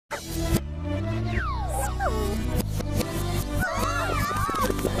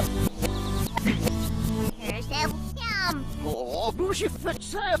was je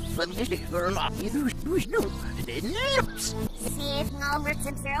verzuipt van de ligger laat je dus nu de nips. Zeg nou met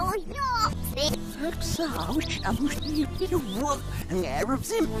z'n vrouw, ja. Ik zou je de woord en erop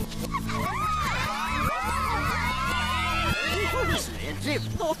zijn. Ze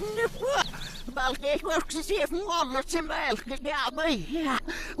nog niet. Balkijk was ze 700 in welke daarbij. Ja,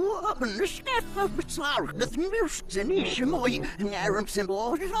 op een schep van bezwaar. Dat nieuws zijn niet zo mooi. En erop zijn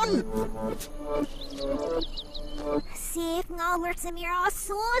woorden dan. Zeg nou met z'n meer als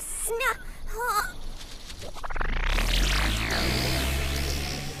zo snel.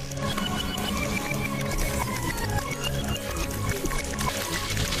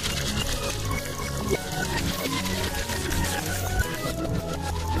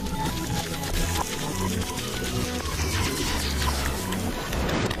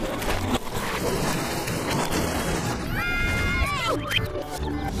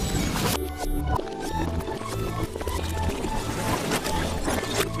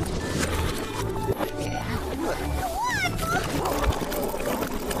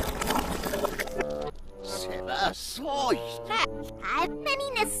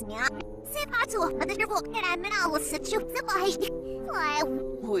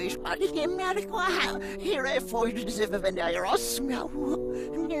 Hier är fojt se vad det är oss med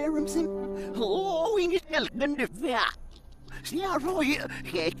närmsen. Åh, inget helvete vä. Snär roj,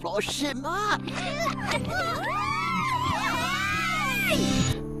 helt lossma.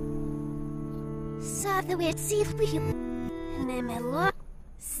 Så det vet silvio. Nemelo.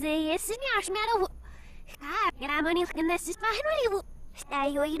 Säger snärs med då. Gramoni kan nästas fahnolivo.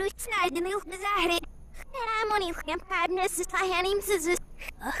 Stajo i rut snarden i med zahre. Gramoni kan padnes ta hanim siz.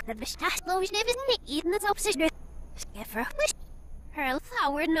 Ach, dat bestaat logisch nevens niet eten het op zich nu. Scheffer, hurl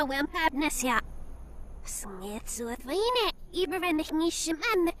flower no wem padnes ja. Smet zo het wijne, iederwendig niche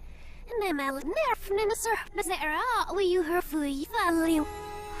man. En dan mal het nerven in de surf, maar ze er al wie je her voor je value.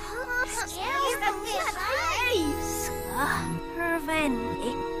 Her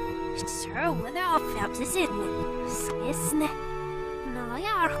wendig. Zo, wat afhelpt ze zitten. Skisne. Nou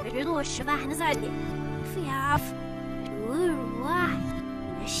ja, ik wil losje wachten zijn. Fjaf.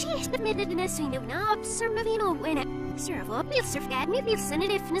 She's admitted in a swing of knobs or moving over in it. Serve up, you'll serve God, maybe you'll send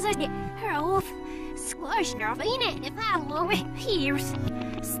it if I get her off. Squash nerve in it if I lower here's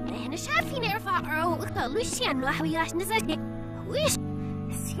Spanish half in her father, the Luciano, how you asked us again. Wish.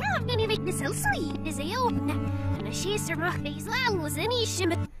 See, I'm gonna make this so sweet as I open it. And she's her rock these lals and he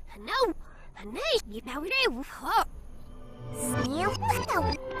shimmed. No, a night you know it over. Snail, no.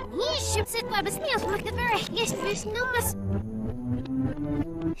 He ships it by the snails like the very yes, fish no must.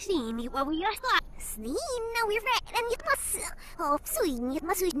 Sneem wat we juist laat. Sneem, nou weer vet en je pas. Op zo'n, je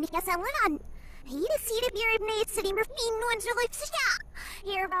mas uit met je samen aan. Hier is hier weer op net z'n maar fien nu en zo leuk te ja.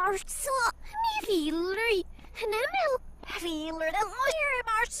 Hier was zo, me feeler. En Emil, feeler dat hier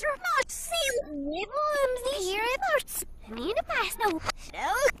was zo not seal. Nibbels die hier was. En in de pas nou.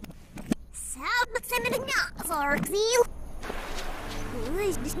 Zo, met z'n met een naas, Arxiel. Hoe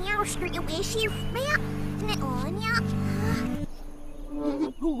is dus niet als je wees hier mee? Nee, on ja.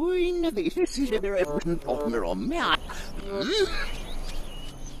 Oei, this is er even partner om mij.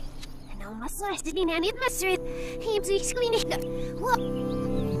 Nou, maar zo is het niet aan het masseerd. Hij heeft zich gewoon niet. Wat?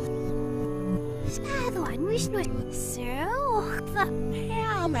 Staat er aan, wist nooit. Zo,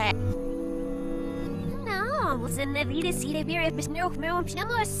 ja, maar. Nou, we zijn net weer zien weer even nog meer om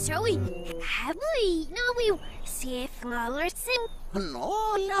snel zo. Hebben nou we zeef smaller sim. No,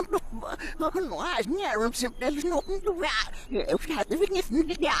 hij is niet erop sim. Dat is nog niet waar. Ik had het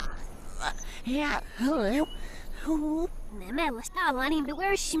niet ja. Ja, hallo. Nee, maar we staan aan in de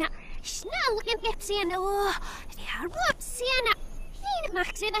worst. Snel kan ik zien. Ja, wat zien? Niet mag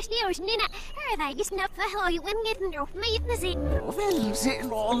ze dat je ons niet. Hij is niet verhaal je wanneer het nog mee te zien. Wel, ze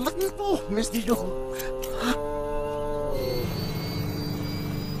al het nog mis die toch.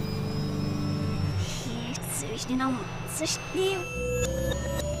 Zo is die nou zo stil.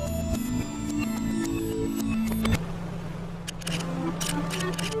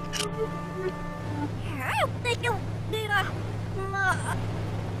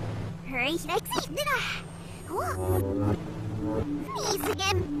 Hurry, ik zie het. Please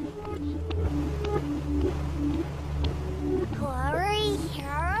again. Hurry,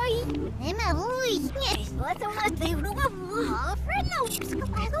 hurry. Emily, yes, what am I doing? For no,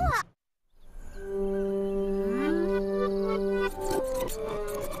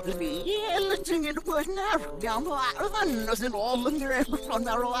 Het was naar dan waren ze al in de rest van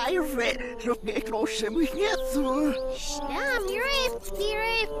de live. Zo ik los hem niet zo. Stam, you're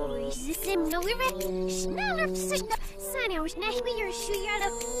is this him no we sneller sister. Son, I was not with your shoe yard.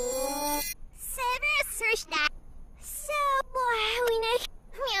 Sever search that. So enoG.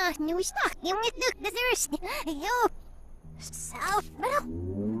 Ja, nu is het jongen, dat is rust. Jo, zelf wel.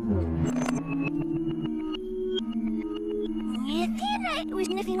 Je kent hoe is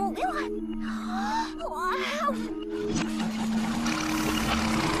het even nog wel? Wauw.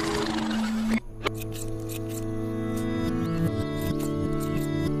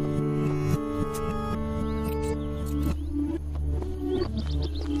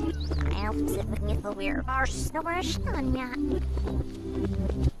 Zit met me alweer barsters dan ja. Nou,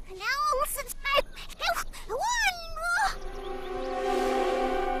 listen, one.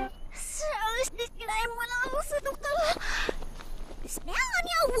 Zo is dit klein maar alles het ook al. Spel aan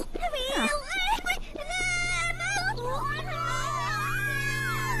jou.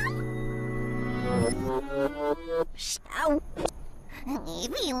 Stau. Ik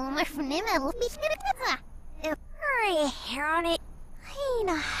wil maar vernemen wat is er met dat. Hurry,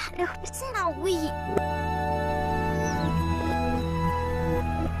 Hina, het zijn al wie.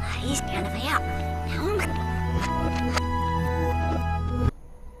 Hij is kind of out.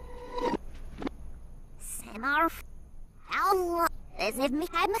 Samar, Allah, as if me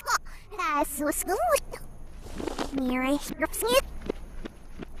had my thought. That's so good. Mary, you're sweet.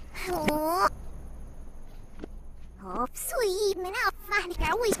 Oh, sweet, man, I'll find it.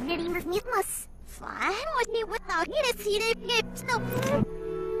 I always ready with me, must. Fine, what me without it, see the stop.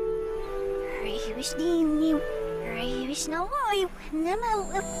 Wish you wish no more.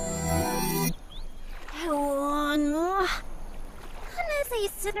 No. Oh no. Say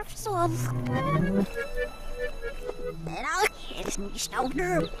sit of soul. And I'll get me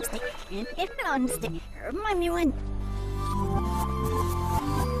shoulder. It runs the my one.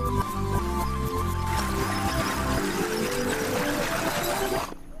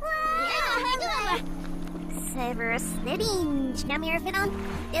 Severus, Nedinge, nam hier even aan.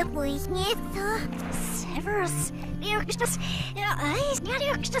 De boys niet. Severus, eergestens. Ja, hij is niet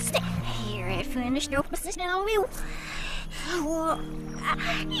eergestens. Hier even een stroopjes snel wiel. Oh,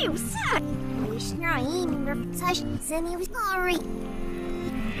 you suck. Wees nou in de vertaschen en he was sorry.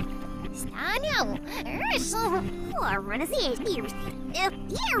 Sta nou, er is zo. Run is hier. Hier.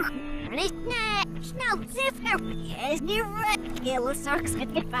 Niet snel, zifter. Is niet red. Hele zorgs met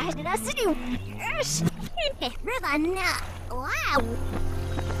het vijfde dat ze doen. Really not. Wow.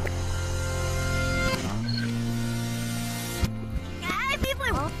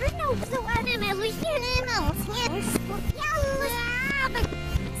 People will know so I don't know.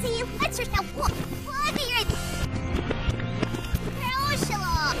 See you fetch yourself. What are you?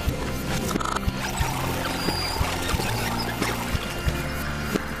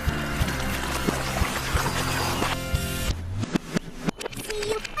 See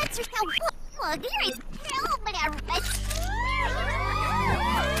you fetch yourself. What are you?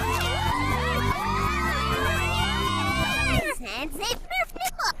 Sensei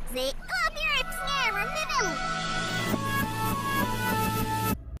perfect boxy. Up your hips never middle.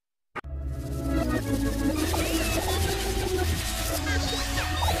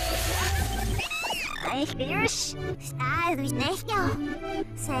 I fierce. Style is nice now.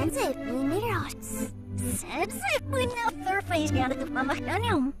 Sensei minerals. Sensei putting their face down at the mama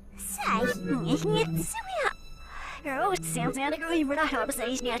canyon. Say, it's so oh, it sounds like a good but I have to say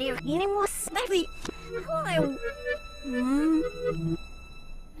he's not here. Any more slightly. Hello.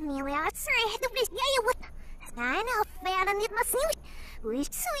 Nearly outside the place. Yeah, you would. I know, bad and it must see. We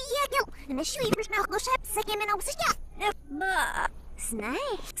so yeah, and the sweepers now go shop second and I was a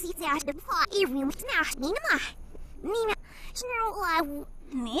Snake, see the ash the pot, every week now, Nina, Snarl,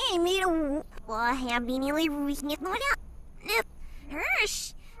 me, well, I have been nearly reaching it, no doubt.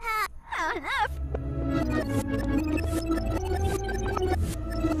 Hirsch, enough.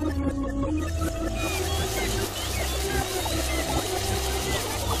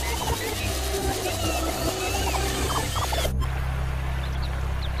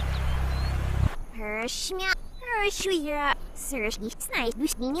 Hirsch, seriously, it's nice. We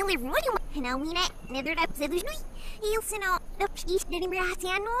can nearly run you. And I mean it. Neither that said there's no. He'll send out the peace, didn't bring a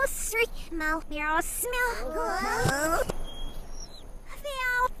nursery. Mouth, beer, smell.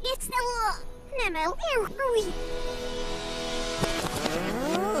 It's the law. Never will.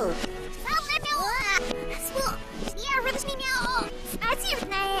 School. Yeah, rubbish me now. That's your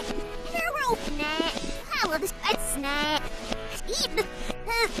snack. You're rope snack. I love this bad snack. Steve.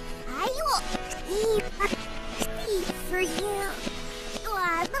 I will. Steve for you. I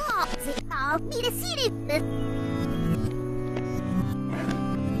belong to call me to see it.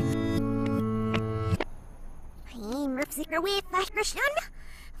 I'm Ripsicker with my Christian.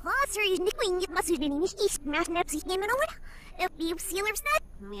 Later is the queen get masses in his east, mass naps his name and over. If you seal of that,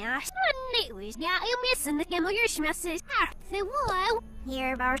 mass it was now you missing the camel your smashes half the wall.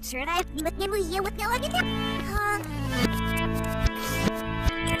 Here about sir, I look in with you with the luggage.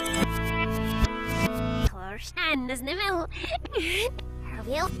 Stand as the middle.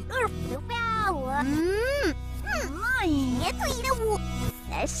 Will the power. Mine, it's a wolf.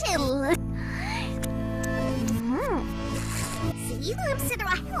 That's it. See, I'm sitting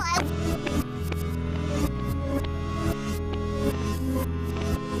right now.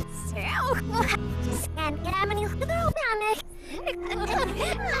 So, just can't get out of the panic.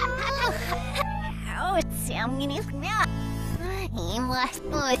 Oh, it's sounding now. He must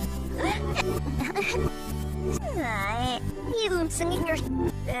put. You don't sing in your.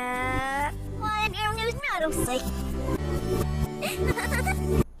 What news not say.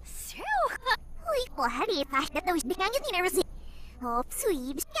 So, how do you pass that those big angles you never see? Oh,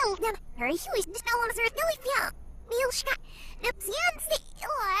 sweet, still them. Very huge, just now on the earth, no, Neil Scott. Oops, yeah,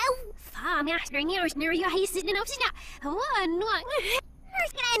 hello. Far mastering yours, near your haste is enough to now. One.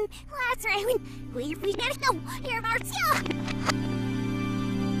 First time, last right, we're free to go. Here, Marcia.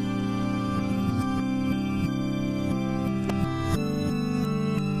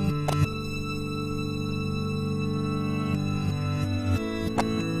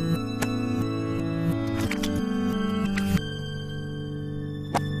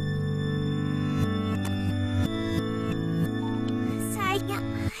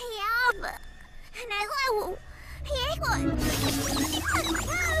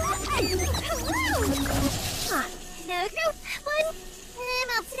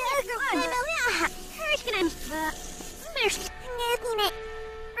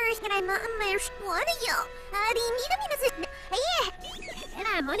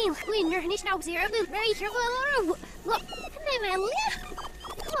 Zero move right here. Look, I'm a little.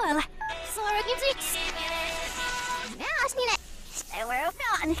 Sorry, give it. Now, I need it. Stay where I've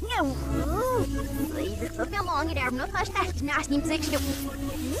gone. No. Please, look how long it ever no touch that. Now, I need to do.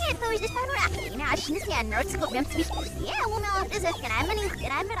 Yeah, so is this time around. Now, I shouldn't see a nerd to go them to be. Yeah, well, now, this is good. I'm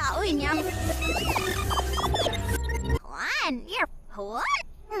in all in yum. One, you're what?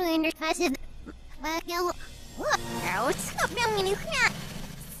 I'm just passive. But you look. Now, it's up. I'm going to.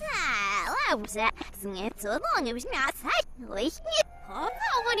 Was that so long it was not sight. Oh,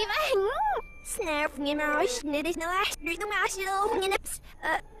 what if I snap, you know, it is no after the mouse, you know, minutes.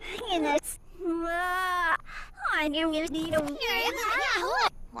 I knew you was need a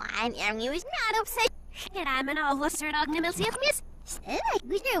why, you was not upset. And I'm an all lesser dog in the middle of miss.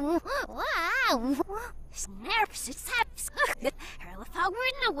 Wow. Snaps, it saps. Her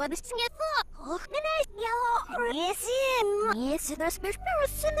forward now, what is it for? Oh, the nice yellow. Yes, the spirit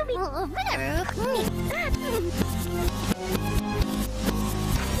in the middle of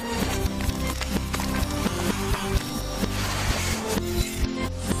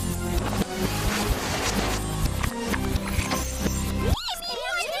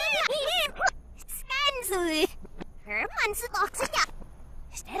her months of boxes up.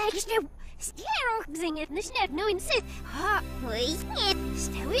 Instead, I just do. Sing it, the snap, no insist. Wait,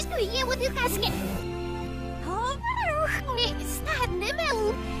 still is doing it with your casket. Oh, it's not in the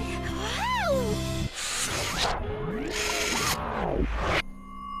middle. Wow.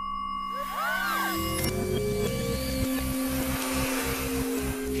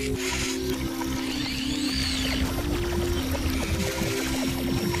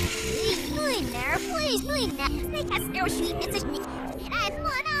 Please, doing that. Make us no sheep, it's a sneak. And I'm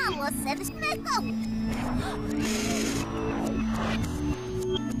one almost 7 minutes ago.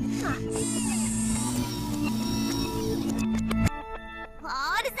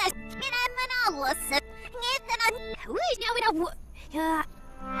 What is that? And I'm an almost 7 minutes. Who is now in a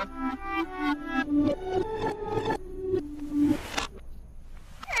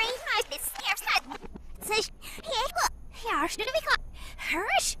very nice, this scarce cut. Say, hey, look. Here, should we cut?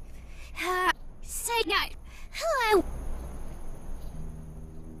 Hirsch? Say no. Hello.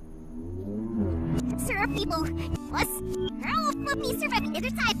 Sir, people. What's all flippy surviving the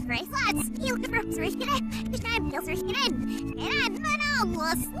other side? Grace lads. You look for Sir Skinhead. This time, Bill Sir Skinhead. And I'm an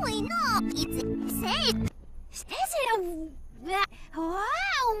almost no. It's safe. Stay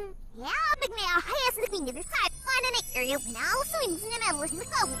wow. Yeah, big man. I have the other side. Find an area. And also in the middle of the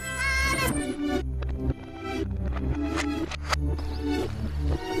go.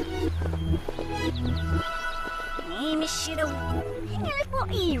 Mexeram por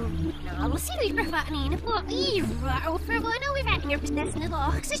ir. Não, se não ir para vacinina por ir. Ou para não ir vacinar para estar sendo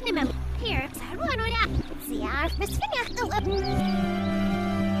logo. Se não me here, sai one olha. Se há para se ganhar tudo.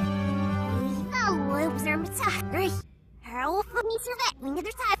 Não, eu preciso me sair. Now, for me, sir, that wing of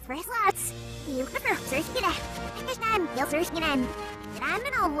the side for his lads. You prefer, sir, get out. I guess I'm, you'll sir, get in. And I'm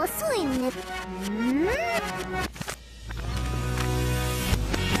an almost swing.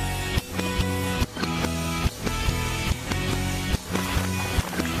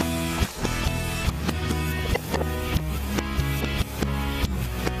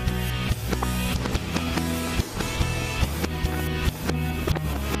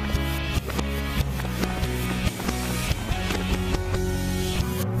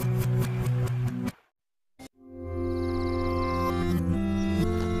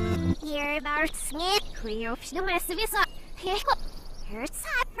 Snip, clear up the mess of his up. Here, here's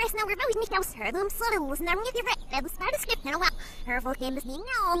side press now. We're going to make her them so listen. I'm going to get that was not a skip in a while. Her book game is being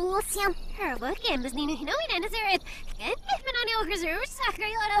almost him. Her book game is being no one is it. Can't get me on your reserve. Sucker,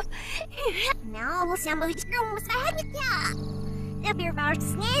 you lot of. Now, we'll see how much room was I had. Yeah. The beer bar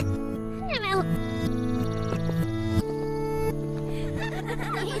snip.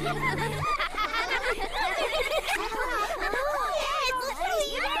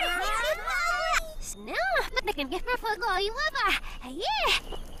 No, but they can get my foot all you love. Yeah.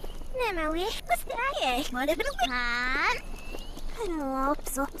 No, what's that? What a bit of fun. No,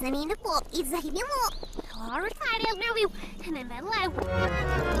 so I mean, the book is a heavy walk. All right, I'll know you. And then that'll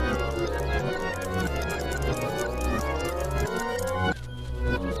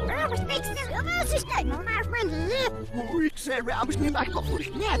Robert makes this almost as good. My friend Lip. Rick said Robert knew my goal was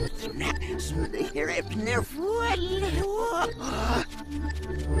not. So they hear it in their foot.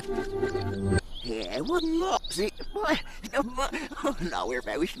 Yeah, it wouldn't look, see, but now we're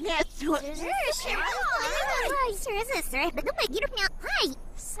very snap to it. Sure, but don't make it up now. Hi,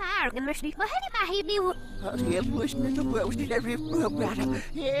 sorry, I'm not what have I do? Yeah, listening to what did every program.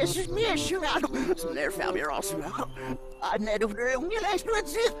 Yes, it's me, sure, I don't. So there found me also. I net over there, when you last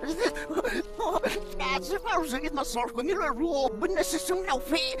what's it? That's supposed to get myself when you're a roll, but this is some no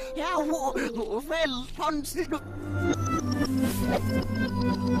fair. Yeah, well, fun.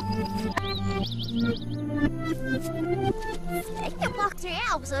 Ik heb achter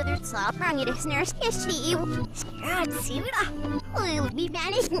zo door het slaapbrengen, dus naar sketchy. God, zie je dat? We'll be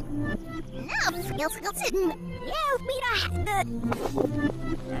managed. Nou, skills gaat zitten. Ja, be that.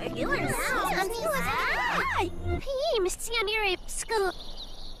 Regular Hey, mist zien hier op school.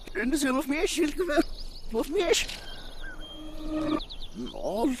 En de zelf meisje, of meisje.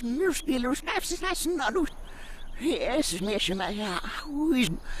 All meer spelers, that's not. Yes, meisje, maar ja, hoe is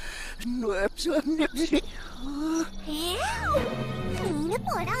Nips. Nina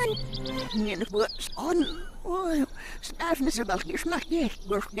put on. Nina put on. Oh, Stefan is about to smack it.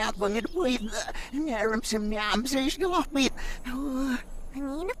 We're not going to wait. Narum some yams, he's still off me.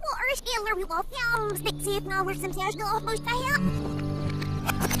 Nina put her skiller, we love yams. Let's see if now we're some stairs go off most I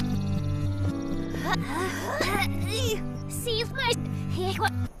see if my.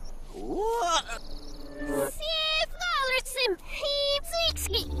 What? See Sim, he's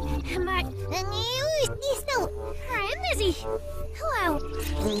but the news is no Ramsey. Hello.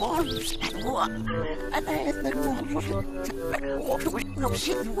 What? No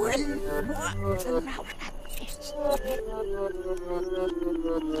shit,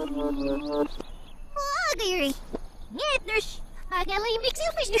 Oh, dearie. Yeah, there's I got a mix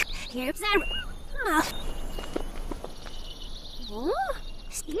of fish. Here's our. Oh,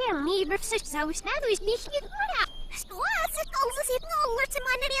 still need to sit so it's not always nicht good. Wat? Alles zit nog alerts in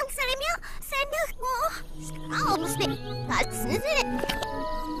mijn reel zijn me. Zijn nog alles dit. Dat is het.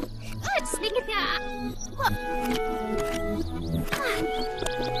 Het stinkt ja.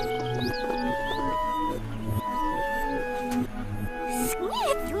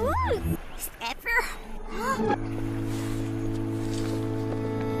 Snip. Snapper.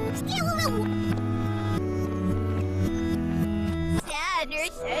 Skillo.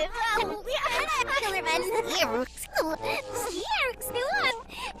 Standard. Killerman. Eric's cool. Eric's doing.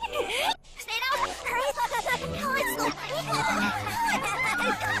 Stay down. Hurry. Oh, it's so.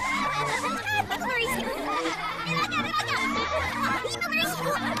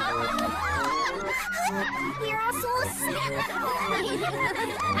 You're all so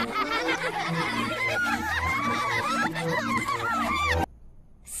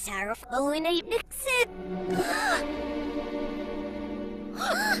Sarah going to mix it.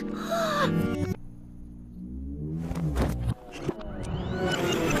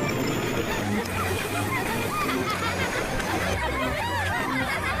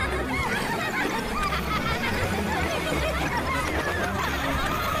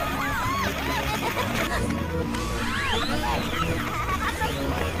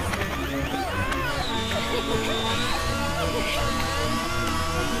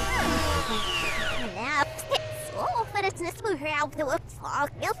 op de opslag.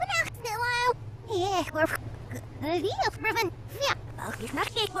 Heel vannacht, hello. Ja, maar... Heel verven. Ja, als je naar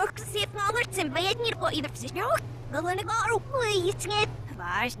kijkt, wordt ze zit nog en bij het niet voor ieder precies nog. Dan ben ik al op iets niet.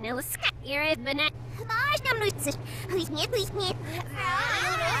 Waar snelle skat hier het binnen. Waar is nou nooit zich? Wees niet.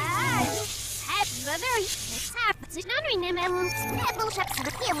 Very sad, but she's not in them. Little ships of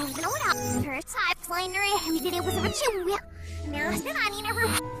the field, no doubt. Her side flying we did it with a chew. Now, still on in a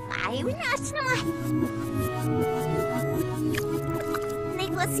room. I was not snow.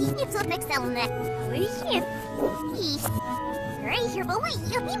 Let's see if it's next element. What is it? He's right here, but wait,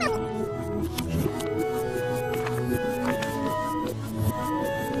 you'll be middle.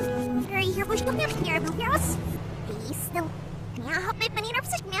 Right here, push the left here, blue girls. He's still. Now, hop it, money up,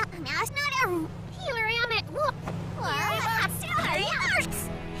 sick now. Now, it's not a room. Here I am at whoop. Well, I'm still very arts.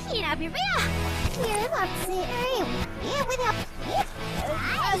 Here, I'll be real. Here, let's see. Yeah, without.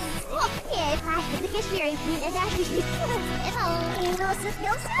 Yeah, if I had the cashier, that's just. It's all, you know, so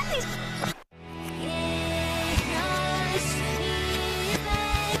still service.